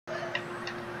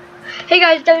Hey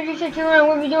guys, WG2 and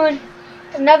we'll be doing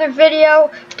another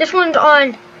video. This one's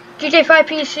on GTA 5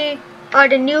 PC,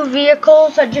 the new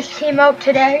vehicles that just came out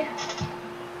today.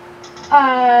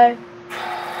 But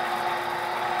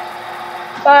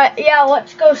yeah,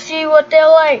 let's go see what they're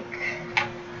like.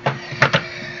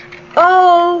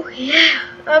 Oh yeah,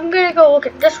 I'm gonna go look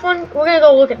at this one. We're gonna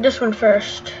go look at this one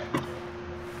first.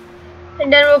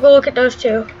 And then we'll go look at those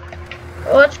two.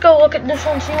 Let's go look at this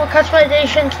one, see what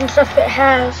customizations and stuff it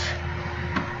has.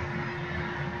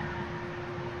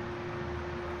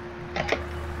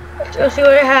 Let's go see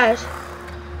what it has.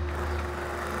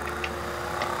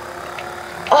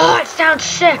 Oh, it sounds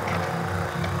sick.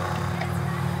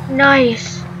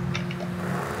 Nice.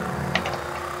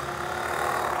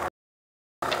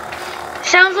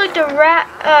 Sounds like the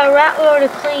rat loader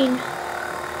clean.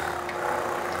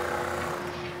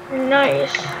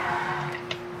 Nice.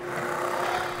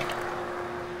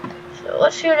 So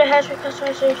let's see what it has for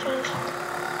customizations.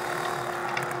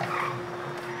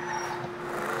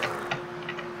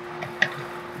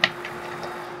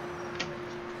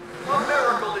 What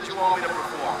miracle did you want me to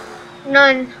perform?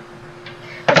 None.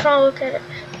 Let's not look at it.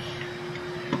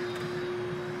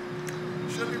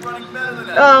 Should be running better than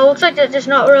that. Oh, looks like there's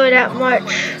not really that much.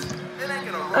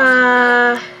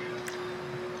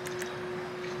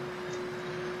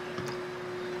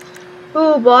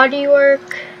 Ooh, body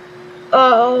work.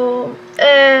 Oh,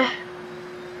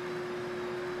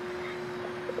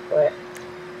 what?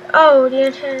 Oh, the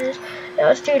antennas. Yeah,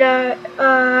 let's do that.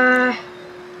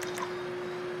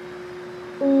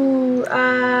 Ooh,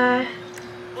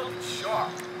 Looking sharp.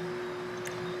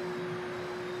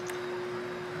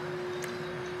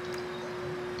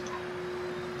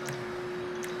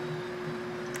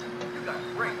 You got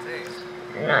great taste.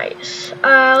 nice.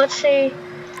 Let's see.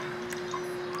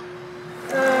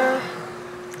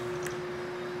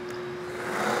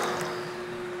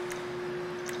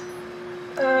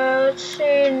 Let's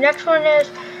see. Next one is,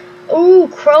 ooh,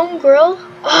 chrome grill.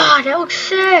 Oh, that looks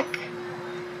sick.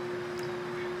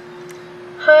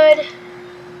 Hood.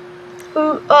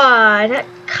 Ooh, that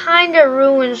kind of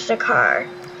ruins the car.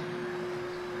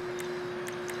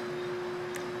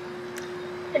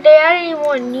 Did they add any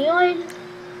more neon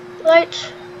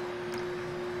lights?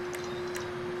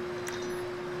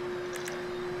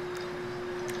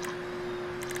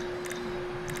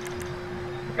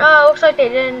 No, looks like they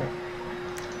didn't.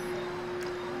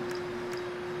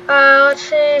 Let's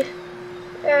see.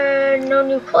 No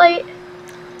new plate.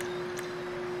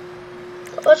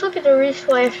 Let's look at the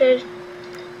reflected.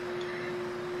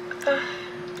 That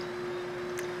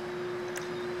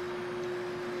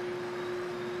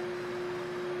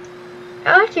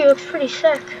actually looks pretty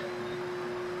sick.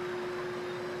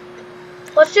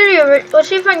 Let's see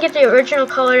if I can get the original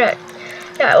color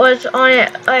that was on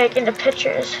it, like in the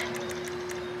pictures.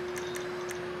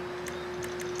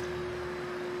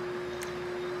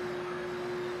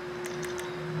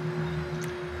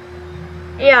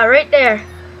 Yeah, right there.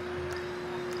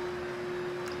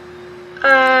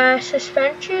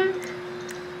 Suspension.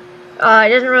 It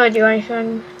doesn't really do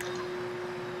anything.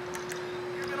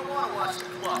 You're gonna want to watch the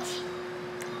clutch.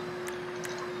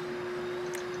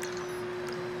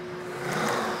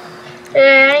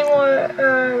 Any more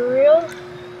real?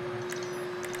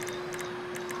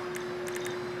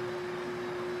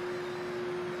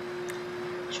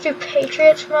 Let's do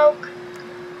Patriot smoke.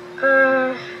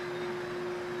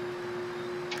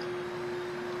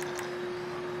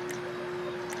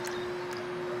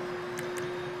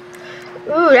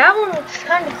 Ooh, that one looks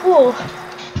kind of cool.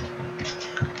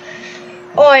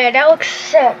 Oh yeah, that looks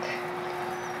sick.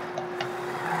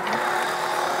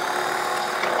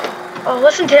 Oh,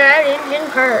 listen to that engine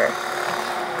purr.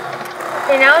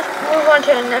 Okay, now let's move on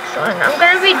to the next one. I'm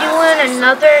gonna be doing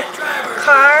another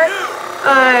car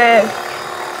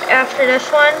after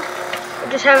this one. I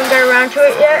just haven't got around to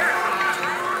it yet.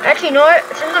 Actually, you know what?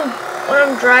 Since when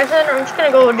I'm driving, I'm just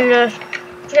gonna go do this.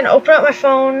 I'm just gonna open up my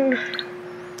phone.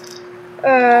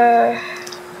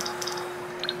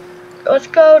 Let's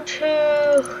go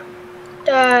to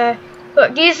the,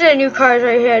 look, these are the new cars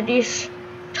right here, these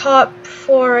top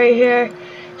 4 right here.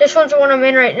 This one's the one I'm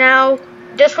in right now.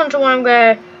 This one's the one I'm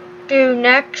gonna do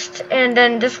next, and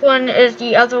then this one is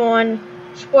the other one,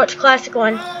 sports classic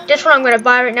one. This one I'm gonna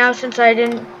buy right now since I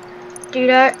didn't do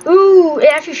that. Ooh, it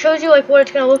actually shows you like what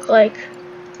it's gonna look like.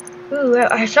 Ooh,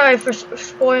 I'm sorry for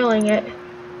spoiling it.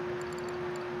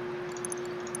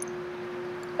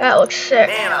 That looks sick.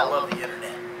 Man, I love the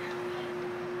internet.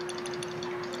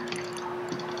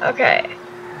 Okay.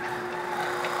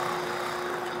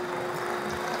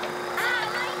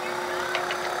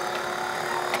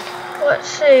 Let's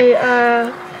see,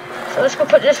 so let's go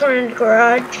put this one in the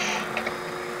garage.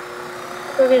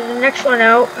 go get the next one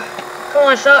out. Come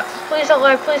on, stop. Please don't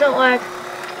lag, please don't lag.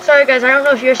 Sorry guys, I don't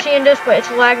know if you're seeing this, but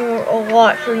it's lagging a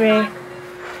lot for me.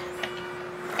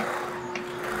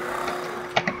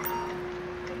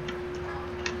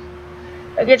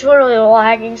 Like, it's literally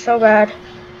lagging so bad.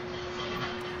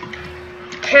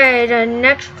 Okay, the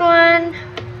next one.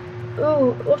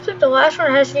 Ooh, looks like the last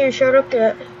one hasn't even showed up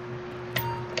yet.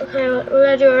 Okay, we're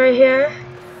gonna do it right here.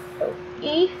 Oh,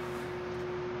 E.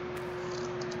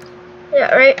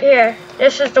 Yeah, right here.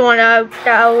 This is the one that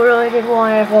I really did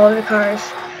want out of all the cars.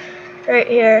 Right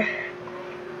here.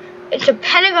 It's a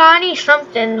Pentagon-y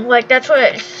something. Like, that's what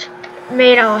it's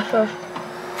made off of.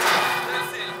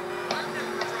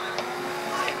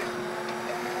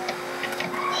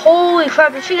 Holy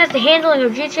crap, this thing has the handling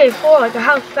of GTA 4, like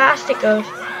how fast it goes.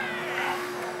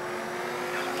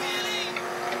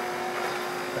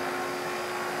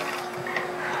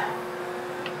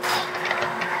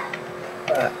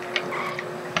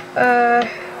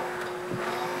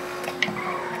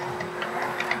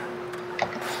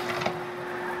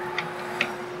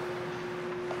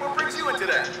 What brings you in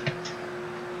today?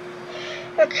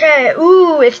 Okay,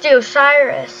 ooh, it's the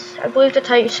Osiris. I believe that's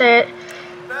how you say it.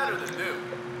 Better than new.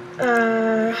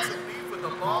 Uh, Some beef with the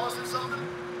boss or something?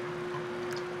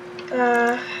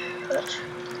 let's...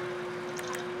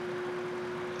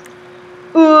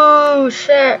 Ooh,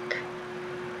 sick.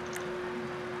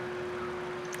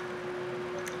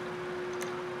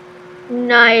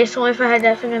 Nice, only if I had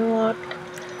that thing unlocked.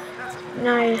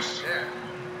 Nice. There.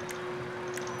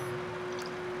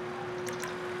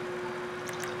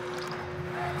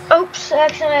 Oops, I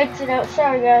accidentally exited out.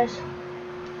 Sorry, guys.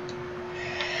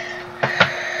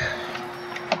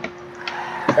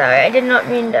 Sorry, I did not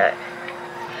mean that.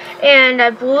 And I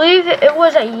believe it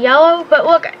was a yellow, but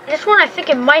look, this one I think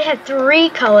it might have 3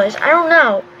 colors. I don't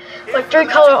know. Like 3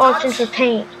 color options for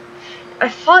paint. I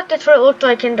thought that's what it looked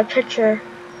like in the picture.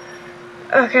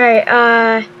 Okay,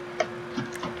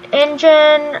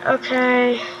 engine,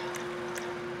 okay.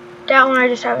 That one I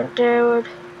just haven't did.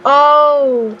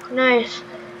 Oh, nice.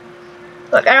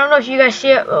 Look, I don't know if you guys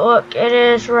see it, but look, it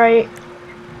is right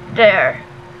there.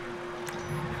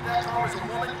 If that car was a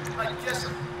woman, I'd kiss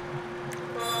her.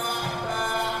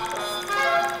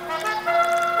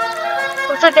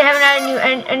 Looks like they haven't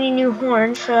added any new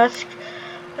horns, so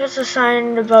that's a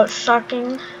sign about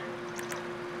sucking.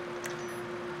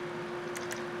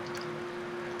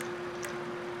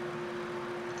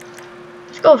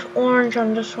 Let's go with orange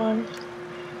on this one.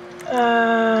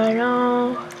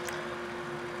 No.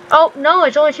 Oh, no,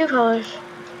 it's only 2 colors.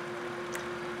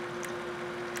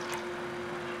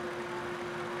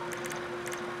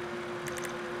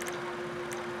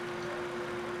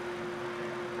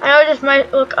 I know this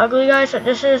might look ugly, guys, but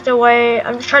this is the way.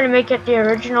 I'm just trying to make it the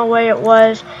original way it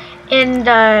was in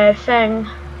the thing.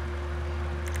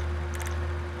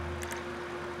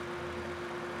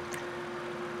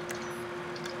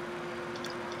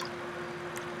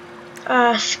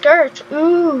 Skirts.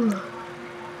 Ooh.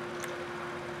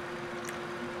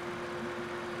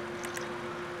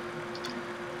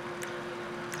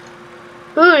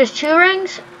 Ooh, there's 2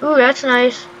 rings? Ooh, that's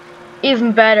nice.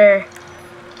 Even better.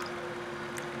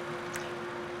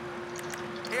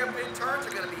 Hairpin turns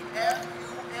are gonna be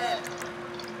F-U-N.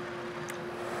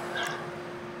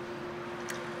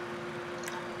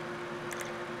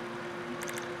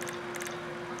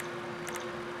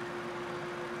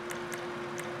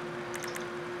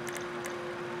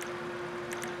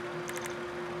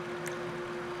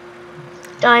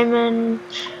 Diamond.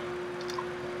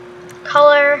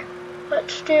 Color.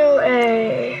 Let's do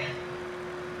a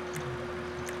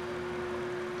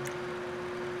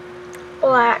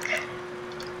black.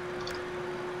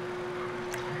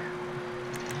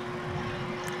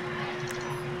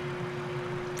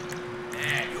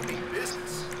 Man, you mean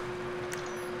business.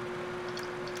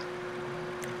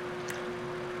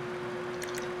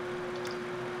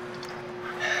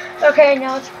 Okay,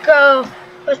 now let's go.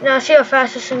 Let's now see how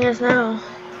fast this thing is now.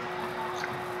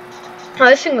 Oh,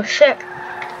 this thing looks sick. Get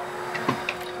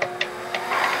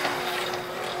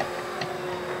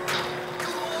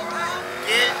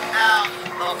out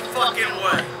the fucking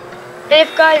way.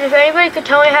 And if anybody could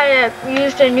tell me how to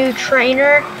use the new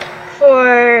trainer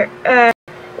for,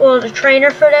 well, the trainer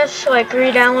for this, like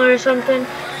re-download or something,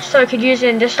 so I could use it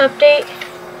in this update,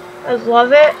 I'd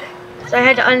love it. So I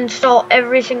had to uninstall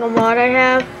every single mod I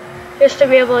have just to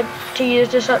be able to use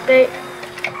this update.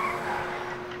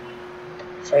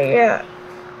 So yeah.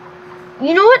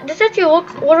 You know what? This actually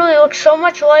literally looks so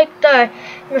much like the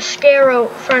Mascaro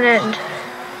front end.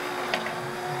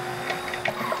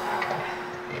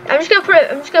 I'm just gonna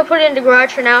put it in the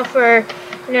garage for now, and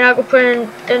then I'll go put it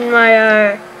in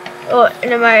my Oh,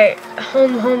 into my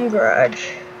home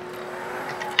garage.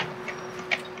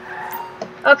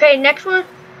 Okay, next one.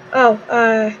 Oh,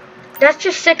 that's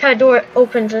just sick how door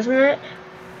opens, isn't it?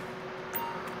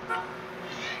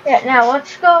 Yeah, now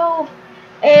let's go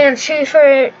and see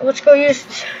for, let's go use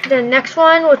the next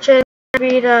one, which is going to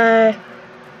be the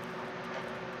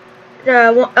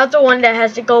other one that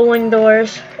has the gullwing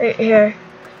doors right here.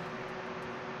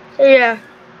 So yeah,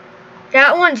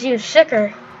 that one's even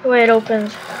sicker, the way it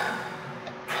opens.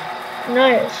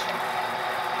 Nice.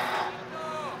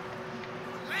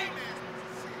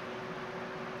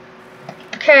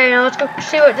 Okay, now let's go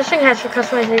see what this thing has for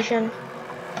customization.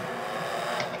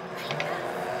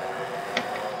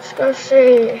 Let's go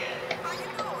see.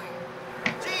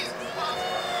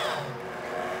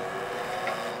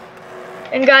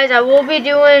 And guys, I will be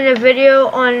doing a video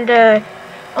on the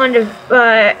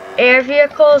air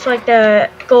vehicles, like the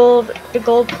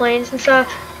gold planes and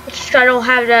stuff. It's just I don't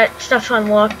have that stuff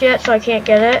unlocked yet, so I can't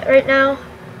get it right now.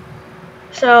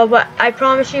 So, but I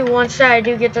promise you, once I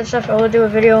do get that stuff, I will do a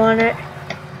video on it.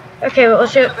 Okay, but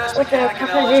let's see what the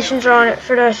customizations are on it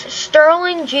for this.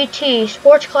 Sterling GT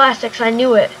Sports Classics. I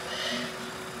knew it.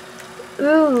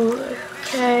 Ooh.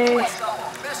 Okay.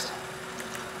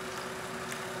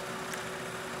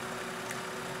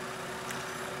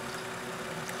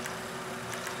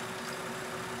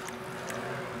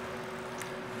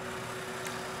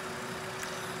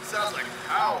 Sounds like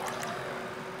power.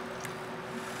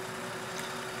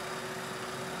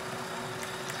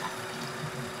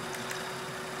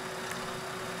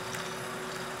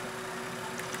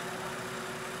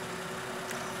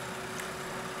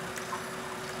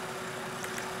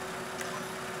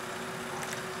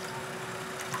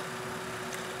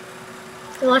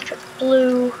 Electric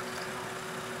blue.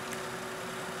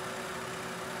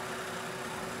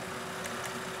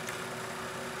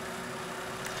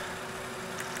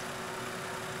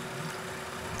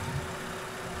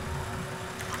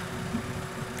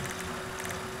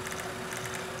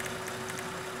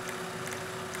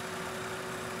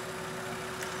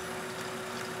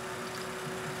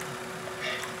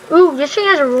 Ooh, this thing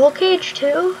has a roll cage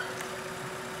too.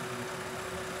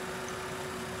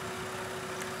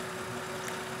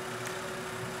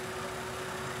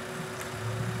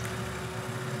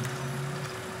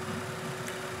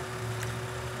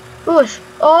 Ooh,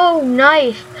 oh,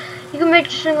 nice. You can make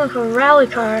this thing like a rally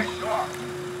car.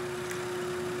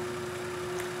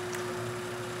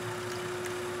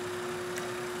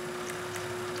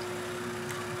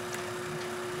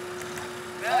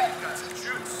 Now you've got some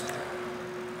juice.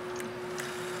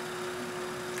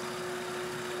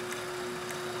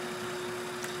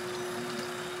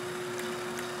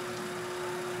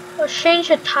 Let's change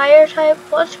the tire type.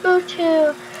 Let's go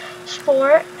to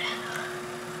sport.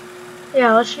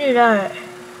 Yeah, let's do that.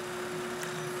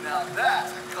 Now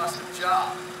that's a custom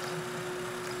job.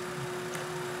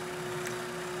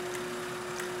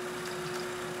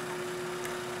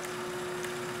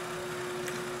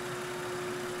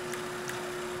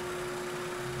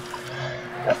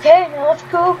 Okay, now let's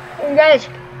go. And guys,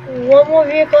 one more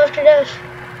vehicle after this.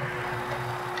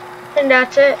 And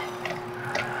that's it.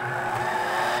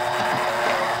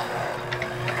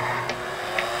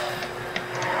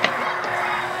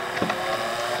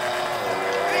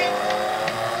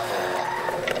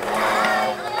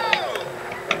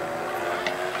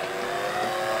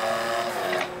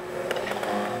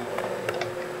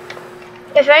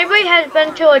 If anybody has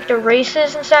been to like the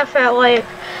races and stuff at like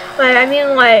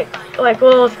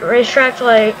little racetracks,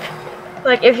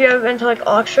 like if you ever been to like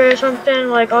Oxford or something,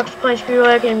 like Oxford Plains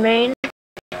Speedway in Maine,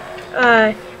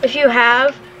 if you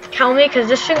have, tell me, because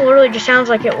this thing literally just sounds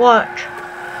like it. Watch.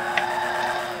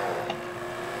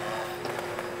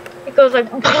 It goes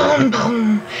like boom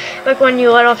boom, like when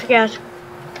you let off the gas.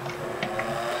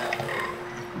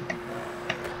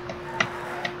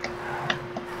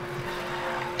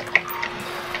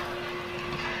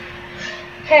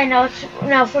 Okay,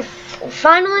 now for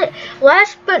finally,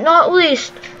 last but not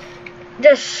least,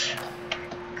 this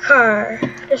car,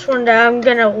 this one that I'm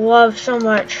gonna love so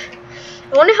much.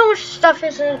 I wonder how much stuff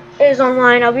is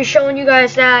online. I'll be showing you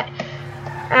guys that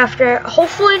after.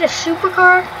 Hopefully, the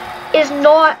supercar is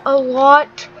not a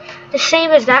lot the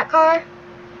same as that car,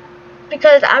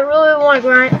 because I really want to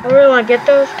grind. I really want to get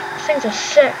those. These things are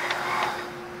sick.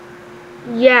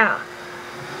 Yeah.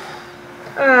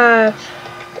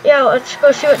 Yeah, let's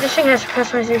go see what this thing has for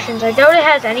customizations. I doubt it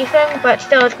has anything, but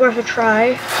still, it's worth a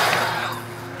try.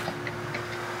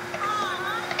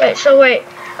 Wait, so wait,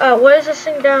 what is this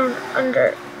thing down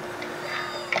under?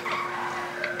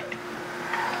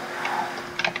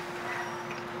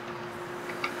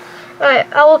 Alright,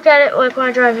 I'll look at it like when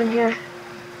I drive in here.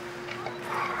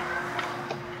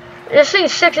 This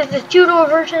thing's sick. It's the two-door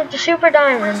version of the Super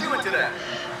Diamond. Where'd you into that?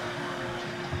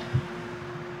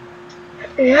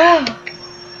 Yeah.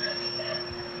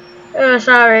 Oh,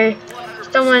 sorry.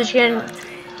 Someone's getting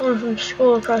home from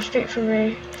school across the street from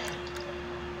me.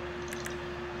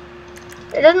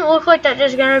 It doesn't look like that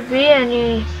there's gonna be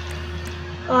any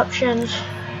options.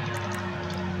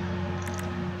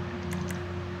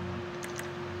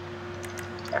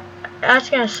 That's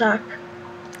gonna suck.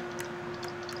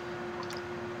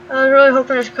 I was really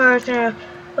hoping this car is gonna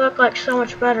look like so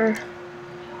much better.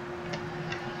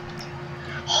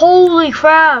 Holy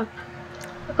crap!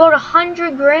 About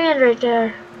 100 grand right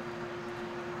there.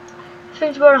 This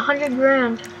thing's about 100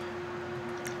 grand.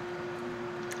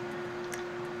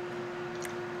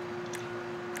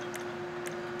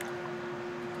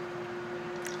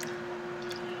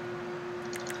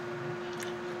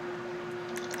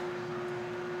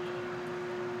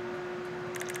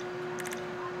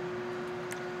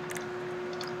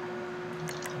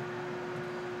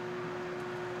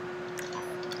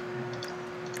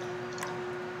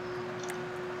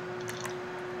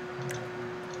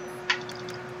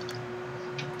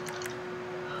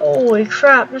 Holy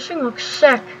crap, this thing looks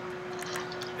sick.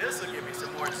 This'll give me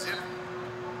some more zip.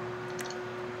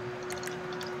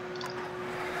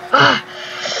 Ah!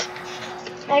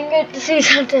 I get to see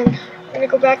something. I'm gonna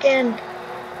go back in.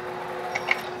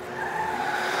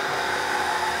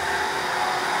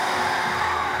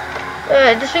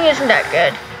 This thing isn't that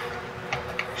good.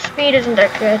 Speed isn't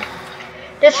that good.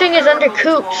 This thing is under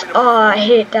coops. Oh, I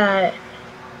hate that.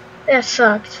 That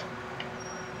sucked.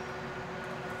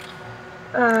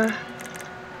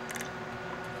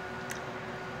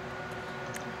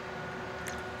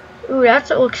 Ooh, that's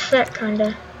what looks sick,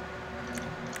 kinda.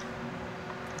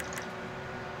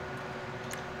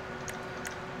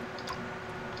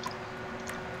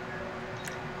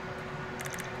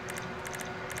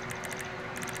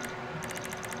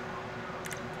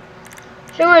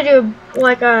 So I do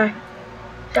like a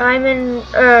diamond,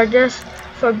 just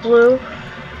for blue.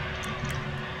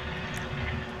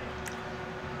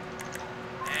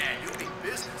 Man, you mean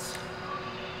business.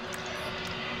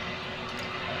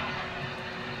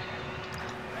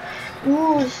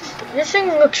 Ooh, this thing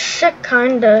looks sick,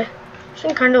 kinda. This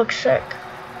thing kinda looks sick.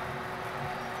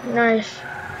 Nice.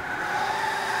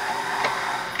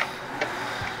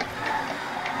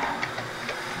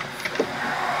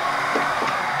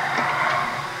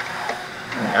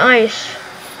 Nice.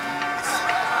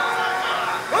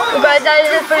 Well, guys, that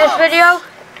is it for this video,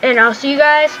 and I'll see you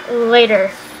guys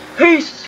later. Peace.